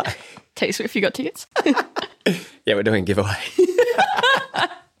 Like, Taylor Swift, you got tickets? Yeah, we're doing a giveaway.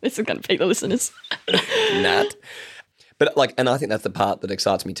 This is going to pique the listeners. Nat. But, like, and I think that's the part that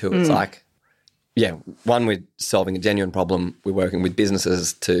excites me too. It's like, yeah, one, we're solving a genuine problem. We're working with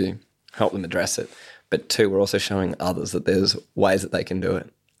businesses to help them address it. but 2, we're also showing others that there's ways that they can do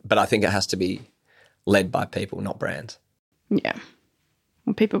it. But I think it has to be led by people, not brands. Yeah.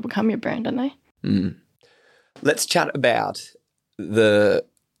 Well, people become your brand, don't they? Let's chat about the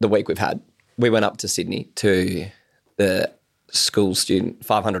week we've had. We went up to Sydney to the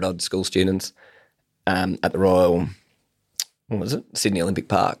 500 odd school students at the Royal, what was it? Sydney Olympic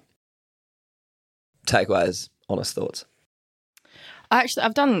Park. Takeaways, honest thoughts.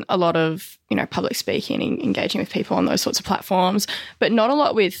 I've done a lot of, public speaking and engaging with people on those sorts of platforms, but not a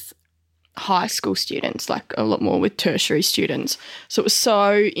lot with high school students, like a lot more with tertiary students. So it was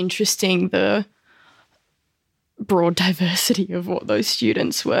so interesting, the broad diversity of what those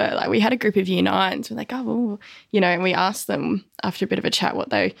students were. Like, we had a group of year 9s. We're like, and we asked them after a bit of a chat what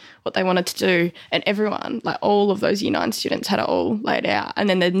they wanted to do, and everyone, like all of those year 9 students, had it all laid out. And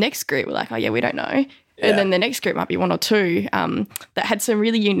then the next group were like, oh yeah, we don't know. Yeah. And then the next group might be 1 or 2 that had some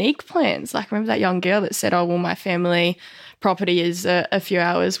really unique plans. Like, remember that young girl that said, oh, well, my family property is a few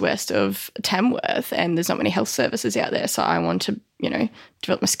hours west of Tamworth and there's not many health services out there, so I want to,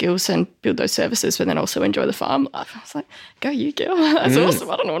 develop my skills and build those services, but then also enjoy the farm life. I was like, go you, girl. That's awesome.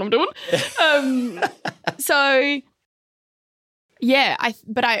 I don't know what I'm doing. So, yeah,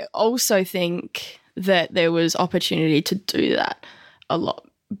 but I also think that there was opportunity to do that a lot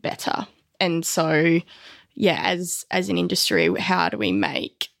better. And so, yeah, as an industry, how do we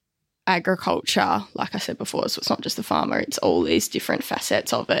make agriculture, like I said before, so it's not just the farmer, it's all these different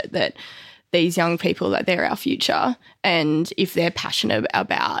facets of it, that these young people, that they're our future. And if they're passionate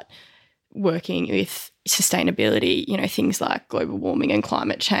about working with sustainability, things like global warming and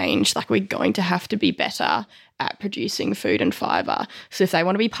climate change, like, we're going to have to be better at producing food and fibre. So if they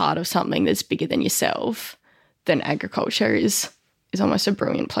want to be part of something that's bigger than yourself, then agriculture is almost a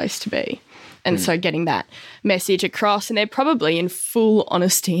brilliant place to be. And so getting that message across, and they're probably, in full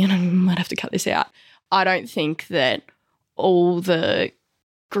honesty, and I might have to cut this out, I don't think that all the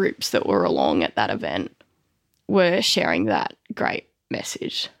groups that were along at that event were sharing that great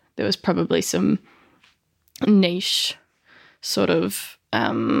message. There was probably some niche sort of,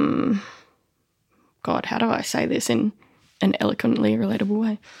 God, how do I say this in an eloquently relatable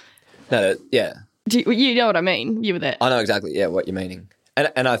way? No, yeah. You know what I mean? You were there. I know exactly, what you're meaning.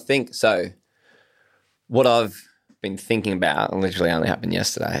 And I think so. What I've been thinking about literally only happened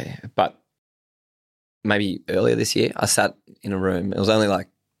yesterday, but maybe earlier this year, I sat in a room. It was only like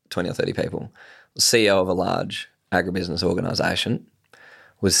 20 or 30 people. The CEO of a large agribusiness organisation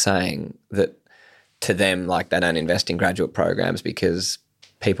was saying that to them, like, they don't invest in graduate programs because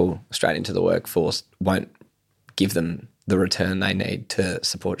people straight into the workforce won't give them the return they need to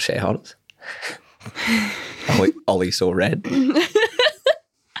support shareholders. Oli saw red.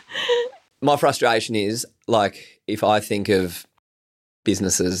 My frustration is, like, if I think of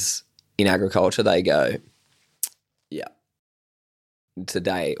businesses in agriculture, they go, yeah,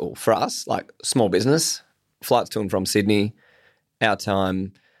 today, or for us, like, small business, flights to and from Sydney, our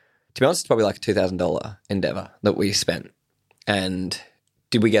time, to be honest, it's probably like a $2,000 endeavour that we spent. And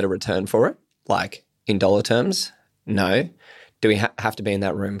did we get a return for it? Like, in dollar terms? No. Do we have to be in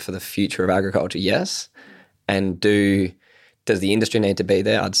that room for the future of agriculture? Yes. And does the industry need to be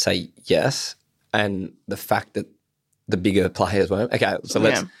there? I'd say yes. And the fact that the bigger players weren't. Okay, so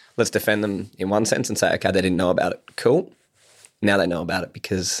let's defend them in one sense and say, okay, they didn't know about it. Cool. Now they know about it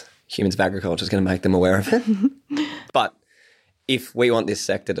because Humans of Agriculture is going to make them aware of it. But if we want this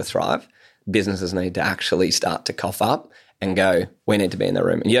sector to thrive, businesses need to actually start to cough up and go, we need to be in the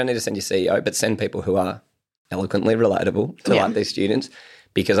room. And you don't need to send your CEO, but send people who are eloquently relatable to like these students,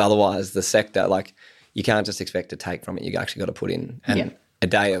 because otherwise the sector, like, you can't just expect to take from it. You actually got to put in a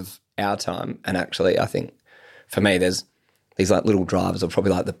day of our time. And actually, I think for me, there's these like little drivers, or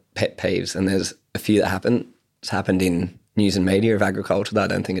probably like the pet peeves, and there's a few that happened in news and media of agriculture that I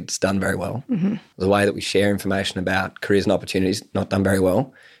don't think it's done very well. Mm-hmm. The way that we share information about careers and opportunities, not done very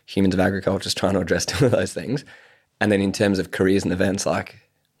well. Humans of Agriculture is trying to address two of those things. And then in terms of careers and events, like,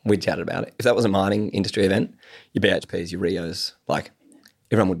 we chatted about it. If that was a mining industry event, your BHPs, your Rios, like,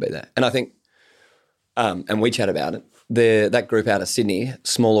 everyone would be there. And I think, and we chat about it, that group out of Sydney,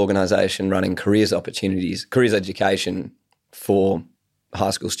 small organisation running careers opportunities, careers education for high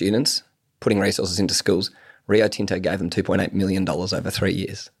school students, putting resources into schools. Rio Tinto gave them $2.8 million over 3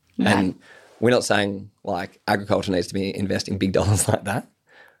 years. Yeah. And we're not saying, like, agriculture needs to be investing big dollars like that,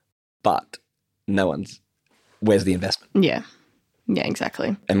 but where's the investment? Yeah. Yeah,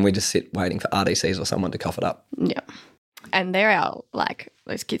 exactly. And we just sit waiting for RDCs or someone to cough it up. Yeah. And they're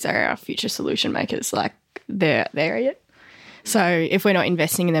those kids are our future solution makers. Like, they're it. So if we're not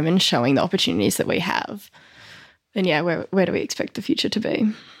investing in them and showing the opportunities that we have, then where do we expect the future to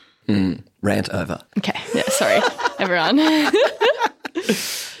be? Rant over. Okay. Yeah, sorry, everyone.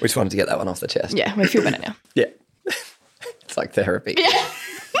 We just wanted to get that one off the chest. Yeah, we feel better now. Yeah. It's like therapy. Yeah.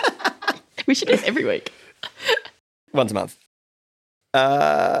 We should do this every week. Once a month.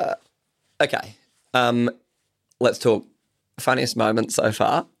 Okay. Let's talk funniest moment so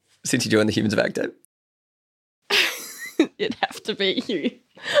far since you joined the Humans of Active. It'd have to be you.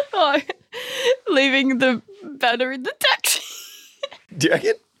 Oh, leaving the banner in the taxi. Do you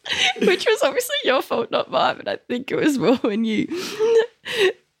reckon? Which was obviously your fault, not mine, but I think it was more when you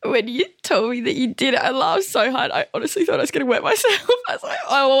told me that you did it. I laughed so hard. I honestly thought I was going to wet myself. I was like,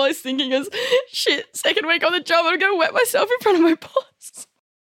 I'm always thinking as shit, second week on the job, I'm going to wet myself in front of my boss.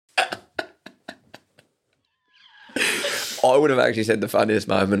 I would have actually said the funniest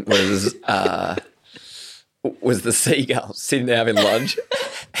moment was the seagulls sitting there having lunch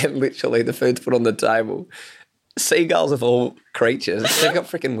and literally the food's put on the table. Seagulls of all creatures, they've got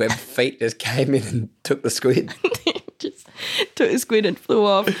freaking webbed feet, just came in and took the squid. Just took the squid and flew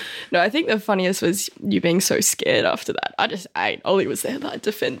off. No, I think the funniest was you being so scared after that. I just ate. Ollie was there like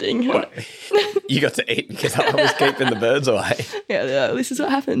defending. Well, you got to eat because I was keeping the birds away. Yeah, this is what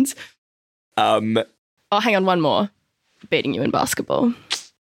happens. Um, Oh, hang on, one more. Beating you in basketball.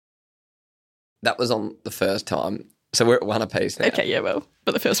 That was on the first time. So we're at one apiece now. Okay, yeah, well,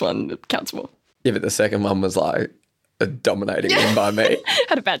 but the first one counts more. Yeah, but the second one was like a dominating win by me.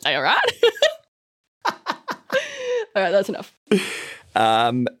 Had a bad day, all right? All right, that's enough.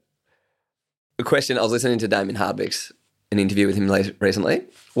 A question, I was listening to Damien Hardwick's an interview with him recently.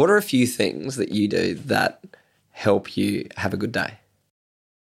 What are a few things that you do that help you have a good day?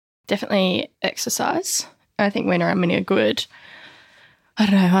 Definitely exercise. I think when I'm in a good, I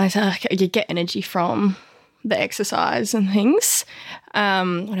don't know, you get energy from the exercise and things.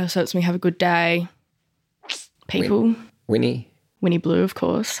 What else helps me have a good day? People. Winnie Blue, of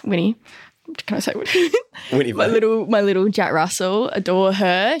course. Winnie. Can I say Winnie? Winnie my little Jack Russell, adore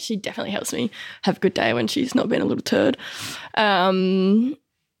her. She definitely helps me have a good day when she's not being a little turd.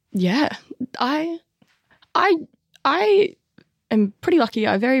 Yeah, I am pretty lucky.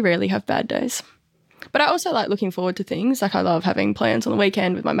 I very rarely have bad days. But I also like looking forward to things. Like I love having plans on the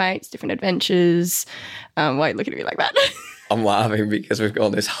weekend with my mates, different adventures. Wait, look at me like that. I'm laughing because we've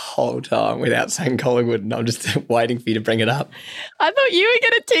gone this whole time without saying Collingwood and I'm just waiting for you to bring it up. I thought you were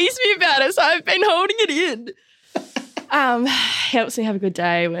going to tease me about it, so I've been holding it in. Helps me have a good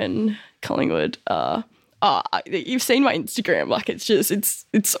day when Collingwood you've seen my Instagram. Like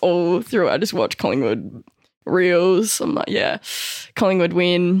it's all through. I just watch Collingwood reels. I'm like, yeah, Collingwood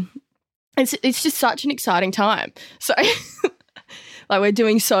win. It's just such an exciting time. So, like, we're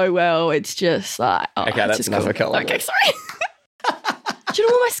doing so well. It's just like, okay, that's just enough cool. of Collingwood. Okay, sorry. Do you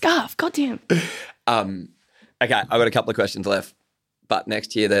know my scarf? God damn. Okay, I've got a couple of questions left. But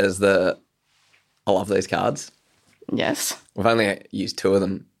next year there's I love these cards. Yes. We've only used two of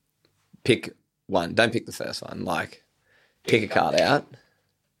them. Pick one. Don't pick the first one. Like, pick a card out,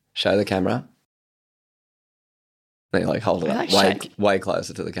 show the camera, then you like hold it up way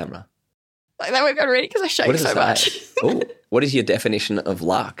closer to the camera. Like that won't be able to read it because I shake so much. Ooh, what is your definition of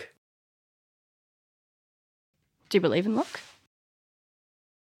luck? Do you believe in luck?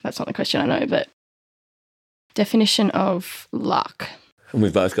 That's not the question I know, but definition of luck. And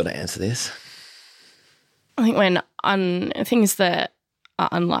we've both got to answer this. I think when things that are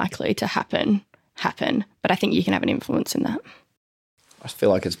unlikely to happen, but I think you can have an influence in that. I feel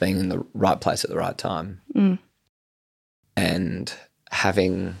like it's being in the right place at the right time. And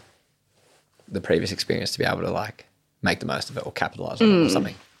having the previous experience to be able to like make the most of it or capitalise on it or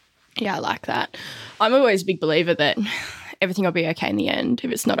something. Yeah, I like that. I'm always a big believer that everything will be okay in the end.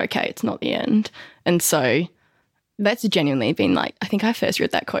 If it's not okay, it's not the end. And so that's genuinely been like, I think I first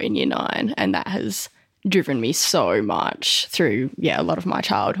read that quote in year 9 and that has driven me so much through, a lot of my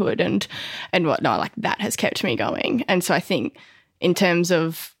childhood and whatnot. Like that has kept me going. And so I think in terms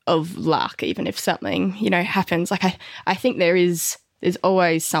of luck, even if something, happens, like I think there's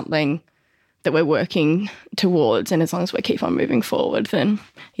always something that we're working towards, and as long as we keep on moving forward, then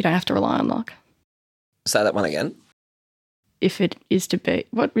you don't have to rely on luck. Say that one again. If it is to be,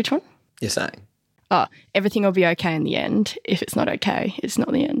 which one? You're saying? Oh, everything will be okay in the end. If it's not okay, it's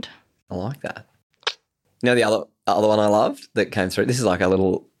not the end. I like that. The other one I loved that came through, this is like a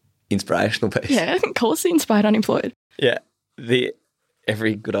little inspirational piece. Yeah, call us the inspired unemployed. Yeah,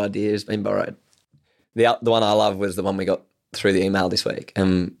 every good idea has been borrowed. The one I love was the one we got through the email this week.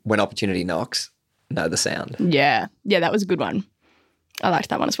 When opportunity knocks, know the sound. Yeah, that was a good one. I liked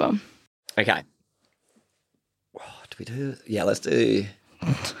that one as well. Okay. What do we do? Yeah, let's do...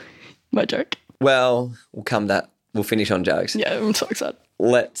 My joke. Well, we'll finish on jokes. Yeah, I'm so excited.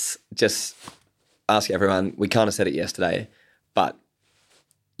 let's just ask everyone. We kind of said it yesterday, but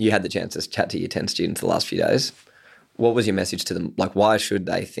you had the chance to chat to your 10 students the last few days. What was your message to them? Like, why should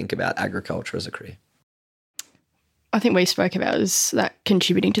they think about agriculture as a career? I think we spoke about is that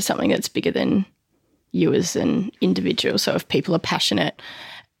contributing to something that's bigger than you as an individual. So if people are passionate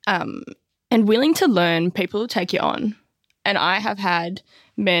and willing to learn, people will take you on. And I have had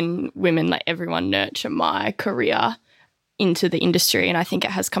men, women, like everyone nurture my career into the industry. And I think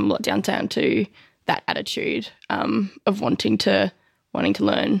it has come a lot down to that attitude of wanting to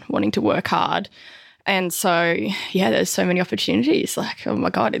learn, wanting to work hard. And so, yeah, there's so many opportunities. Like, oh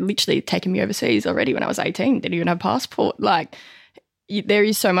my God, it literally taken me overseas already when I was 18, didn't even have a passport. Like, there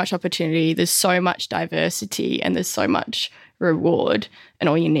is so much opportunity, there's so much diversity, and there's so much reward, and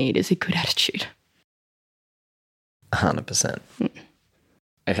all you need is a good attitude. 100%.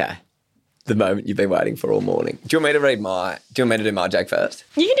 Okay. The moment you've been waiting for all morning. Do you want me to do my joke first?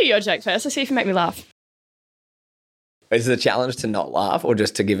 You can do your joke first. Let's see if you make me laugh. Is it a challenge to not laugh or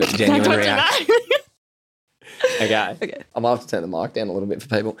just to give it a genuine reaction? Okay. I might have to turn the mic down a little bit for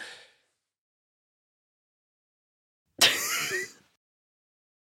people.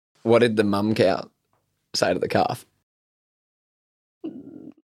 What did the mum cow say to the calf?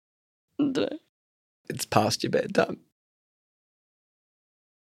 It's past your bedtime.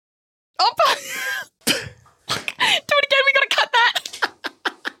 Oh, do it again. We got to cut that.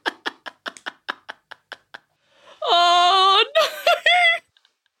 Oh, no.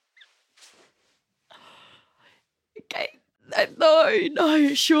 Okay.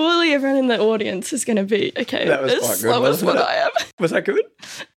 No. Surely everyone in the audience is going to be, okay, that was as quite slow good, as what I am. Was that good?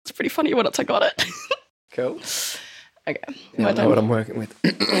 It's pretty funny when I got it. Cool. Okay. Now I know what I'm working with.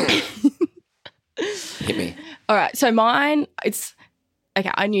 Hit me. All right. So mine,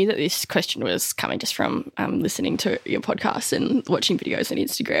 okay, I knew that this question was coming just from listening to your podcast and watching videos on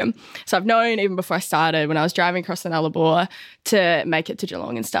Instagram. So I've known even before I started, when I was driving across the Nullarbor to make it to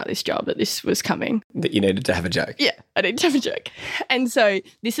Geelong and start this job, that this was coming. That you needed to have a joke. Yeah, I needed to have a joke. And so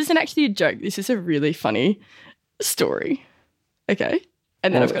this isn't actually a joke. This is a really funny story. Okay?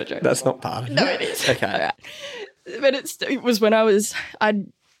 And then I've got a joke. That's not part of it. No, it is. Okay. All right. But it was when I was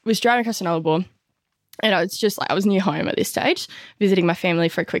driving across the Nullarbor. And I was just like, I was near home at this stage, visiting my family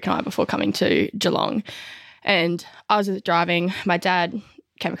for a quick night before coming to Geelong. And I was driving. My dad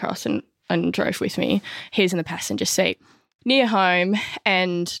came across and drove with me. He's in the passenger seat near home,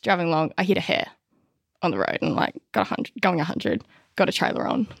 and driving along, I hit a hare on the road and like going 100, got a trailer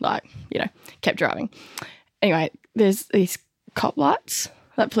on, like, kept driving. Anyway, there's these cop lights,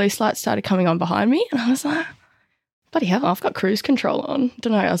 like police lights started coming on behind me, and I was like, bloody hell, I've got cruise control on.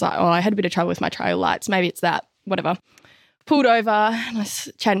 Don't know. I was like, I had a bit of trouble with my trail lights. Maybe it's that, whatever. Pulled over and I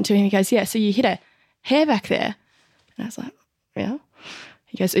was chatting to him. He goes, yeah, so you hit a hare back there. And I was like, yeah.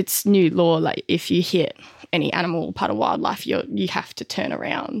 He goes, it's new law. Like if you hit any animal, part of wildlife, you have to turn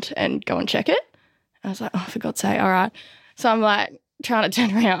around and go and check it. And I was like, oh, for God's sake, all right. So I'm like trying to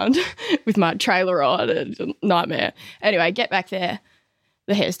turn around with my trailer on. It's a nightmare. Anyway, get back there.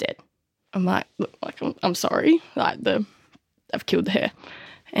 The hare's dead. I'm like, look, I'm sorry, like I've killed the hare.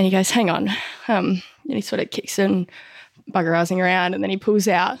 And he goes, hang on. And he sort of kicks and buggerizing around, and then he pulls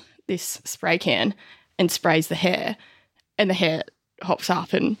out this spray can and sprays the hare, and the hare hops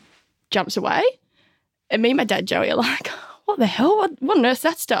up and jumps away. And me and my dad Joey are like, what the hell? What on earth's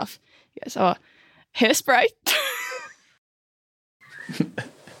that stuff? He goes, oh, hairspray.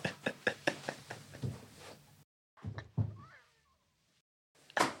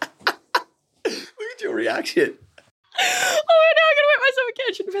 Your reaction. Oh, no, I'm going to wet myself again.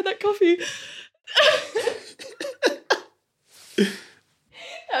 I shouldn't have had that coffee.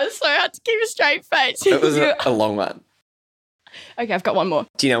 That was so hard to keep a straight face. It was a long one. Okay, I've got one more.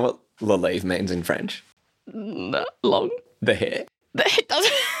 Do you know what Le Lievre means in French? No, long. The hair. It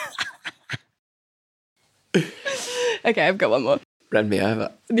doesn't. Okay, I've got one more. Run me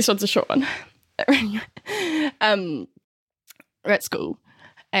over. This one's a short one. We're at school,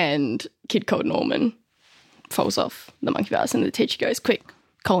 and a kid called Norman falls off the monkey bars, and the teacher goes, quick,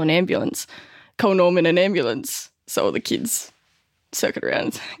 call an ambulance. Call Norman an ambulance. So all the kids circuit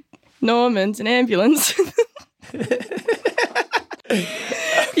around. Norman's an ambulance. You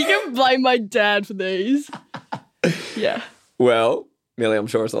can blame my dad for these. Yeah. Well, Milly, I'm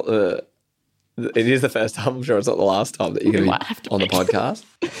sure it's not it is the first time. I'm sure it's not the last time that you're going to be on the podcast.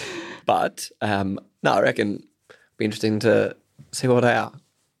 But, no, I reckon it'd be interesting to see what our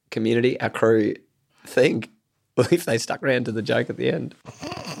community, our crew think if they stuck around to the joke at the end.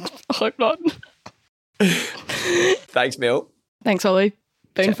 I hope not. Thanks, Mil. Thanks, Ollie.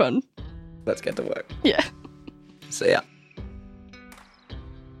 Been fun. Let's get to work. Yeah. See ya.